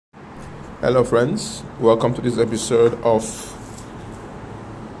Hello, friends. Welcome to this episode of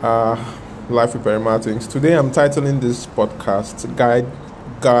uh, Life with Perry Martins. Today, I'm titling this podcast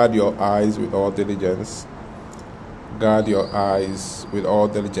 "Guard Your Eyes with All Diligence." Guard your eyes with all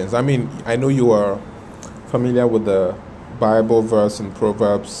diligence. I know you are familiar with the Bible verse in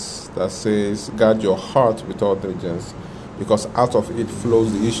Proverbs that says, "Guard your heart with all diligence, because out of it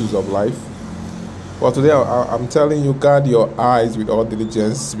flows the issues of life." Well, today I'm telling you, guard your eyes with all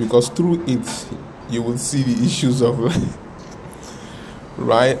diligence, because through it you will see the issues of life.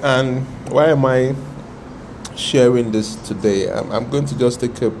 Right? And why am I sharing this today? I'm going to just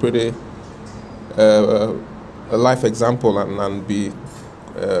take a pretty a life example and be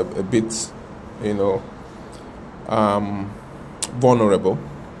a bit, vulnerable.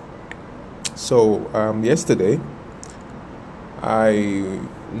 So yesterday, I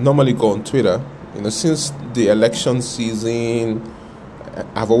normally go on Twitter. Since the election season,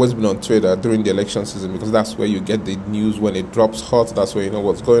 I've always been on Twitter during the election season because that's where you get the news when it drops hot. That's where you know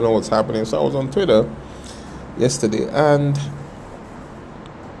what's going on, what's happening. So I was on Twitter yesterday, and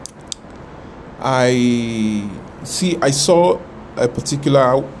I saw a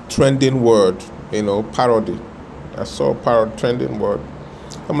particular trending word, parody. I saw a trending word.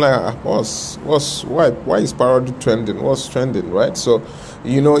 I'm like, why is parody trending? What's trending, right? So,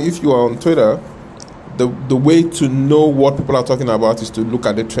 if you are on Twitter, the way to know what people are talking about is to look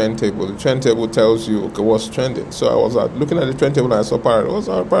at the trend table. The trend table tells you, okay, what's trending. So I was looking at the trend table and I saw parody. What's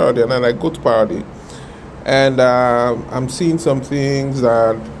our parody? And then I go to parody, and I'm seeing some things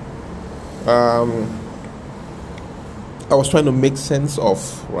that I was trying to make sense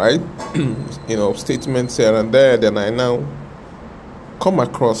of, right? Statements here and there. Then I now come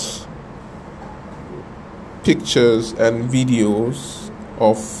across pictures and videos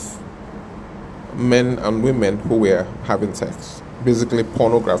of men and women who were having sex, basically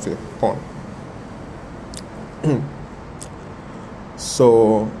porn.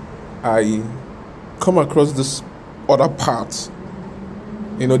 So I come across this other part.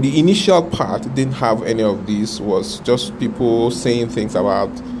 The initial part didn't have any of these, was just people saying things about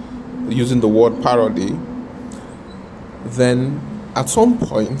using the word parody. Then at some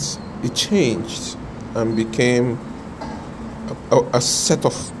point it changed and became a set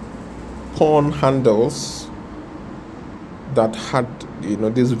of porn handles that had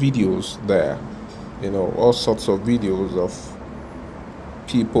these videos there, all sorts of videos of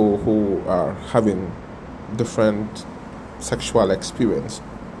people who are having different sexual experience.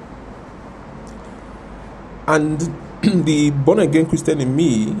 And the born again Christian in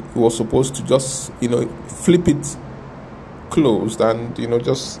me was supposed to just flip it closed and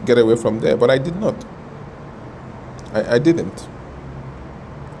just get away from there, but I did not. I didn't.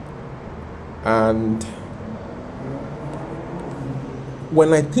 And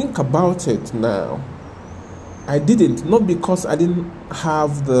when I think about it now, I didn't, not because I didn't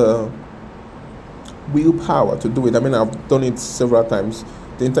have the willpower to do it. I've done it several times.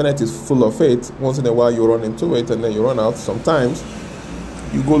 The internet is full of it. Once in a while you run into it and then you run out. Sometimes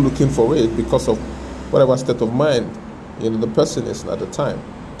you go looking for it because of whatever state of mind the person is at the time.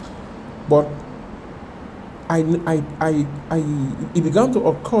 But it began to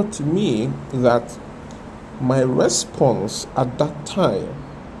occur to me that my response at that time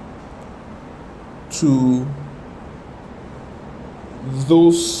to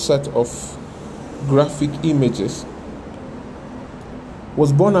those set of graphic images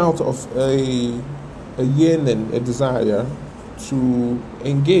was born out of a yearning, a desire to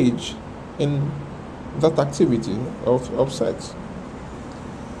engage in that activity of sex.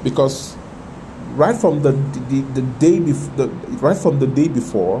 Because right from the day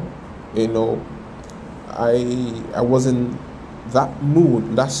before, I was in that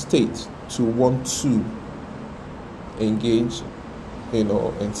mood, that state to want to engage,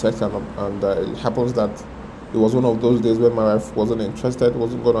 in sex, and it happens that it was one of those days when my wife wasn't interested,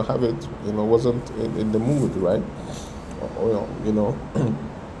 wasn't going to have it, wasn't in the mood, right?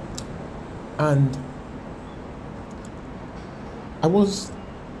 And I was,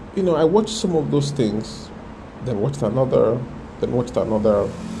 I watched some of those things, then watched another,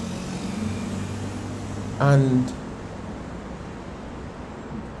 and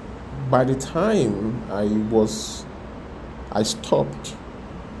by the time I stopped,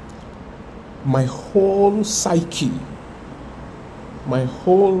 my whole psyche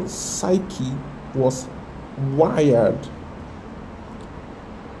was wired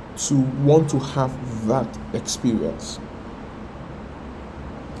to want to have that experience,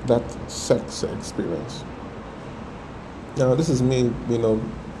 that sex experience. Now, this is me,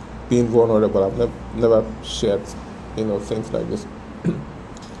 being vulnerable. I've never shared, things like this.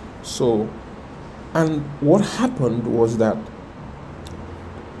 So So, and what happened was that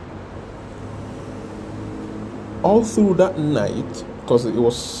all through that night, because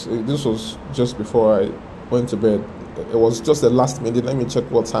this was just before I went to bed, it was just the last minute, let me check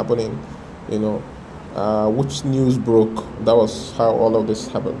what's happening, which news broke. That was how all of this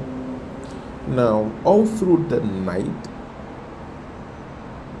happened. Now, all through the night,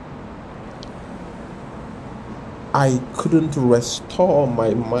 I couldn't restore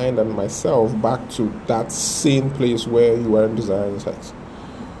my mind and myself back to that same place where you weren't desiring sex.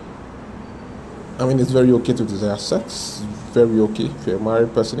 I mean, it's very okay to desire sex. It's very okay if you're a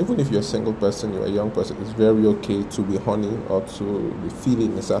married person, even if you're a single person, you're a young person. It's very okay to be horny or to be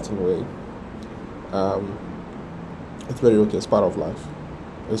feeling a certain way. It's very okay. It's part of life.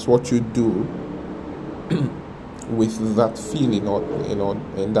 It's what you do with that feeling, or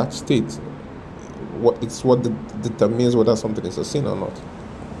in that state. What determines whether something is a sin or not.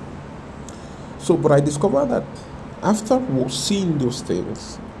 So, but I discovered that after seeing those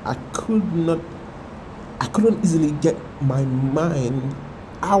things, I couldn't easily get my mind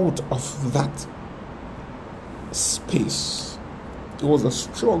out of that space. It was a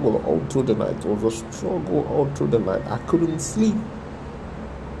struggle all through the night. I couldn't sleep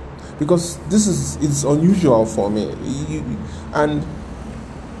because it's unusual for me. And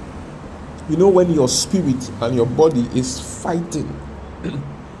when your spirit and your body is fighting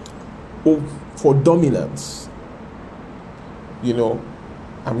for dominance,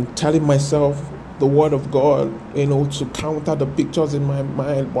 I'm telling myself the word of God, to counter the pictures in my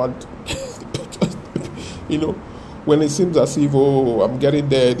mind, but when it seems as if I'm getting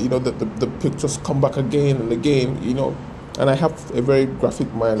there, the pictures come back again and again, and I have a very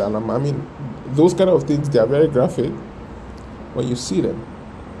graphic mind, and those kind of things, they are very graphic when you see them.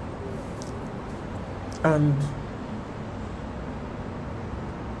 And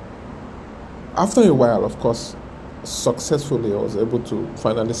after a while, of course, successfully, I was able to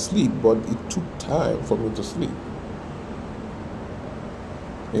finally sleep, but it took time for me to sleep.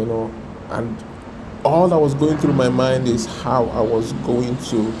 And all that was going through my mind is how I was going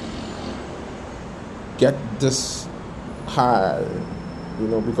to get this high,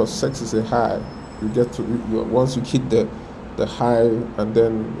 because sex is a high. You get to, once you hit the high, and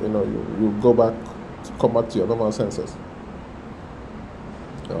then, you come back to your normal senses.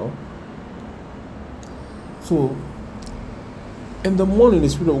 So, in the morning, the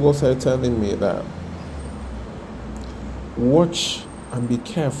Spirit of God started telling me that watch and be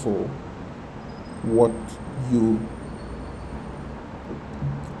careful what you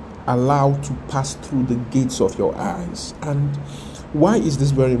allow to pass through the gates of your eyes. And why is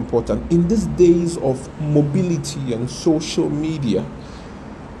this very important? In these days of mobility and social media,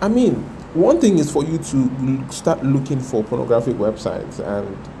 one thing is for you to start looking for pornographic websites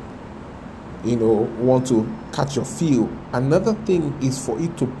and want to catch your feel. Another thing is for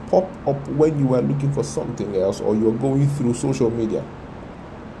it to pop up when you are looking for something else, or you're going through social media.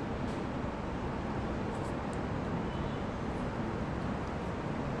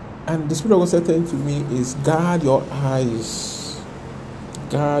 And the Spirit of God said to me is, guard your eyes.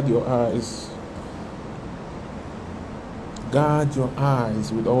 Guard your eyes. Guard your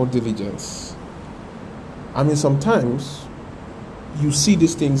eyes with all diligence. Sometimes you see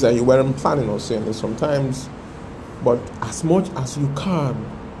these things and you weren't planning on seeing it sometimes, but as much as you can,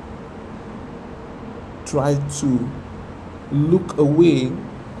 try to look away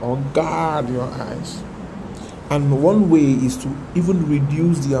or guard your eyes. And one way is to even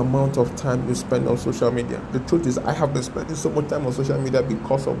reduce the amount of time you spend on social media. The truth is, I have been spending so much time on social media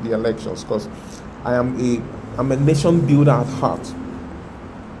because of the elections, because I'm a nation builder at heart.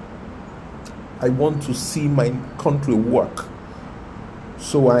 I want to see my country work.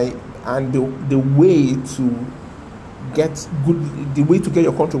 So the way to get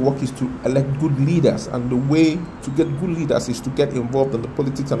your country work is to elect good leaders, and the way to get good leaders is to get involved in the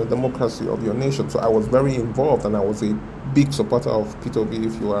politics and the democracy of your nation. So I was very involved, and I was a big supporter of Peter Obi.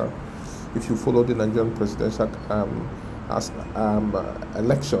 If you follow the Nigerian presidential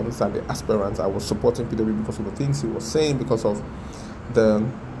elections and the aspirants, I was supporting Peter Obi because of the things he was saying, because of the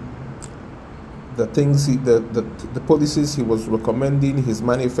things the policies he was recommending, his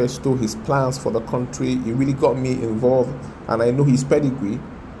manifesto, his plans for the country. He really got me involved, and I know his pedigree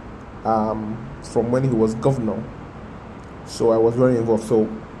from when he was governor. So I was very involved. So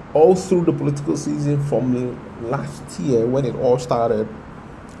all through the political season from last year, when it all started,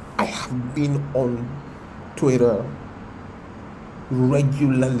 I have been on Twitter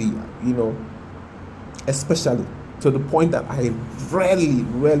regularly, especially to the point that I rarely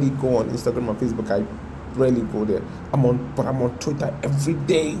go on Instagram and Facebook. I rarely go there. I'm on Twitter every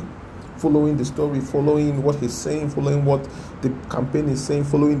day. following the story, following what he's saying, following what the campaign is saying,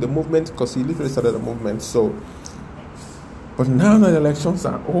 following the movement, because he literally started the movement. So, but now that the elections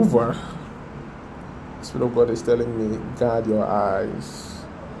are over, the Spirit of God is telling me, guard your eyes.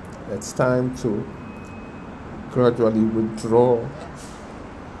 It's time to gradually withdraw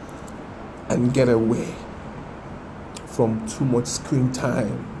and get away from too much screen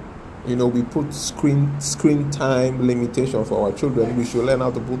time. You know, we put screen time limitation for our children. We should learn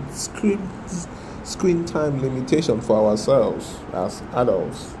how to put screen time limitation for ourselves as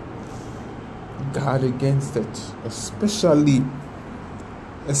adults. Guard against it, especially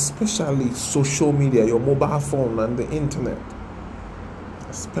social media, your mobile phone and the internet.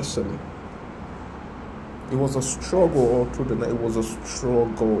 Especially, it was a struggle all through the night. It was a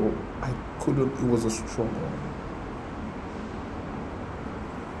struggle. It was a struggle.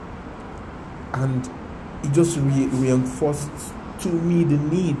 And it just reinforced to me the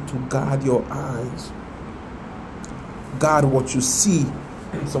need to guard your eyes. Guard what you see.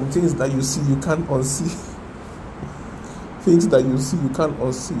 Some things that you see, you can't unsee. Things that you see, you can't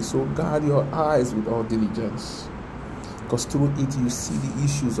unsee. So guard your eyes with all diligence. Because through it, you see the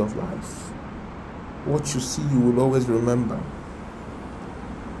issues of life. What you see, you will always remember.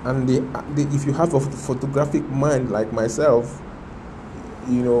 And if you have a photographic mind like myself,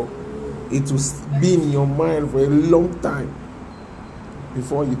 you know, it will be in your mind for a long time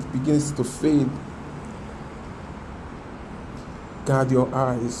before it begins to fade. Guard your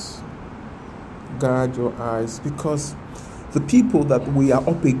eyes. Guard your eyes, because the people that we are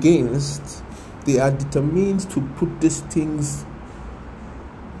up against, they are determined to put these things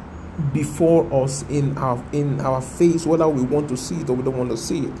before us in our face, whether we want to see it or we don't want to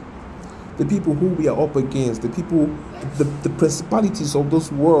see it. The people who we are up against, the principalities of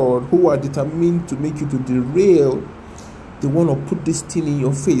this world who are determined to make you to derail, they want to put this thing in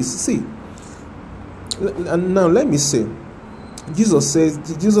your face. See, and now let me say, Jesus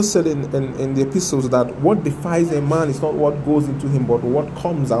said in the epistles that what defies a man is not what goes into him, but what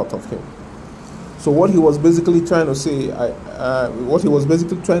comes out of him. So what he was basically trying to say,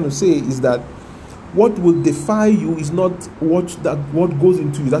 is that what will defy you is not what goes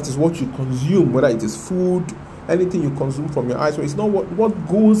into you. That is what you consume, whether it is food, anything you consume from your eyes. So it's not what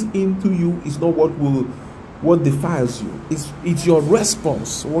goes into you is not what defiles you. It's your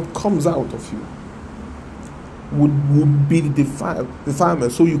response. What comes out of you would be the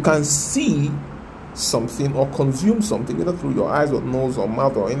defilement. So you can see something or consume something either through your eyes or nose or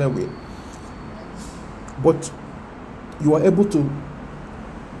mouth or in a way, but you are able to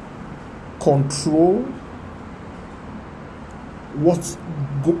control what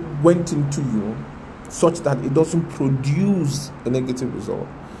went into you such that it doesn't produce a negative result.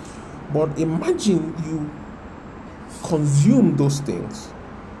 But imagine you consume those things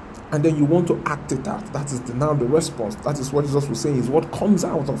and then you want to act it out. That is now the response. That is what Jesus was saying, is what comes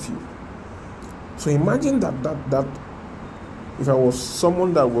out of you. So imagine that if I was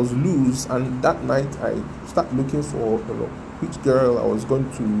someone that was loose and that night I start looking for which girl I was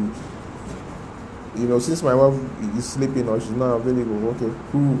going to, since my wife is sleeping or she's not available, okay,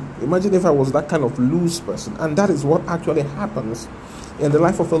 imagine if I was that kind of loose person. And that is what actually happens in the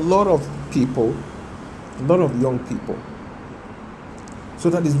life of a lot of people, a lot of young people. So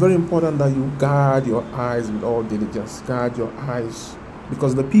that is very important that you guard your eyes with all diligence. Guard your eyes.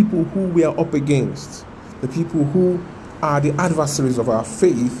 Because the people who we are up against, the people who are the adversaries of our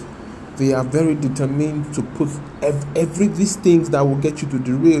faith, they are very determined to put these things that will get you to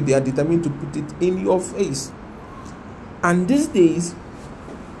derail. They are determined to put it in your face. And these days,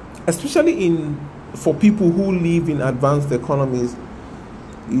 especially for people who live in advanced economies,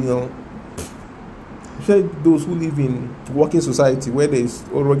 especially those who live in working society where there is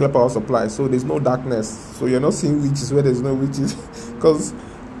regular power supply, so there's no darkness, so you're not seeing witches where there's no witches. Because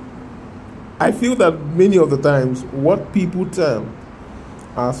I feel that many of the times what people term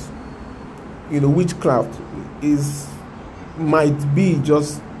as witchcraft might be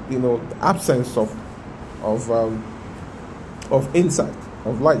just the absence of insight,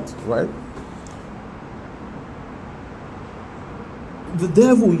 of light, right? The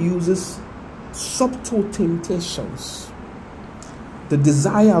devil uses subtle temptations, the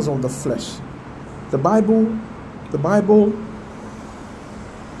desires of the flesh. The Bible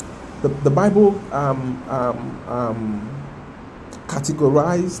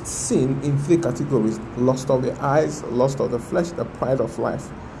categorized sin in 3 categories: lust of the eyes, lust of the flesh, the pride of life.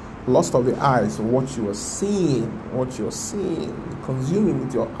 Lust of the eyes, what you're seeing, consuming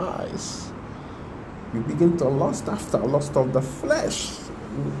with your eyes. You begin to lust after. Lust of the flesh,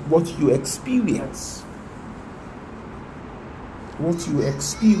 what you experience. what you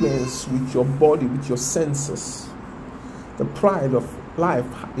experience with your body, with your senses. The pride of life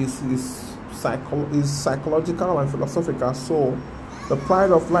is psychological and philosophical. So the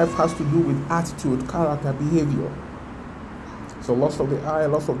pride of life has to do with attitude, character, behavior. So lust of the eye,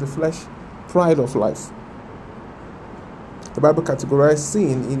 lust of the flesh, pride of life. The Bible categorizes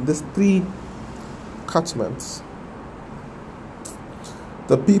sin in these three catchments.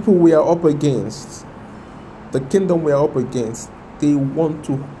 The people we are up against, the kingdom we are up against, they want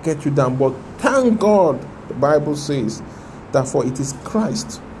to get you down. But thank God, the Bible says, that for it is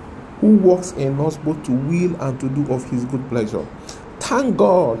Christ who works in us both to will and to do of his good pleasure. Thank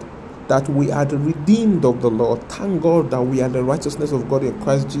God that we are the redeemed of the Lord. Thank God that we are the righteousness of God in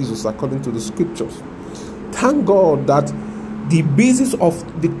Christ Jesus according to the scriptures. Thank God that the basis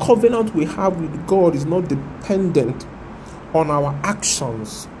of the covenant we have with God is not dependent on our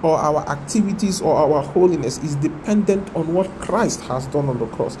actions or our activities or our holiness. Is dependent on what Christ has done on the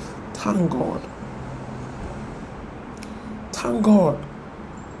cross. Thank God. Thank God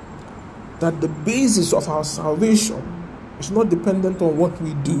that the basis of our salvation is not dependent on what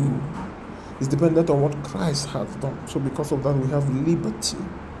we do. It's dependent on what Christ has done. So because of that, we have liberty.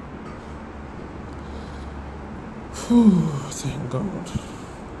 Thank God.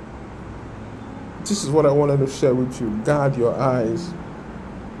 This is what I wanted to share with you. Guard your eyes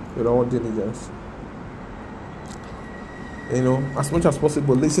with all diligence. As much as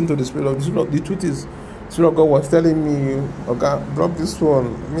possible, listen to the Spirit of God. The truth is, Spirit of God was telling me, okay, drop this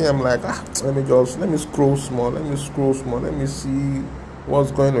one. Me, I'm like, let me scroll small. Let me see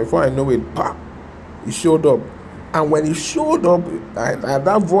what's going on. Before I know it, it showed up. And when it showed up,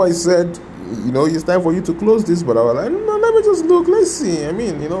 that voice said, it's time for you to close this. But I was like, no, let me just look. Let's see.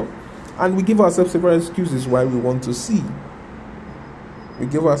 And we give ourselves several excuses why we want to see. You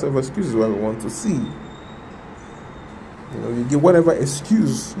give whatever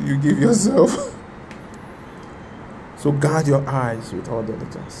excuse you give yourself. So guard your eyes with all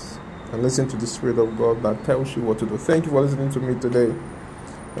diligence and listen to the Spirit of God that tells you what to do. Thank you for listening to me today.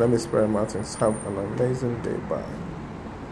 My name is Perry Martins. Have an amazing day. Bye.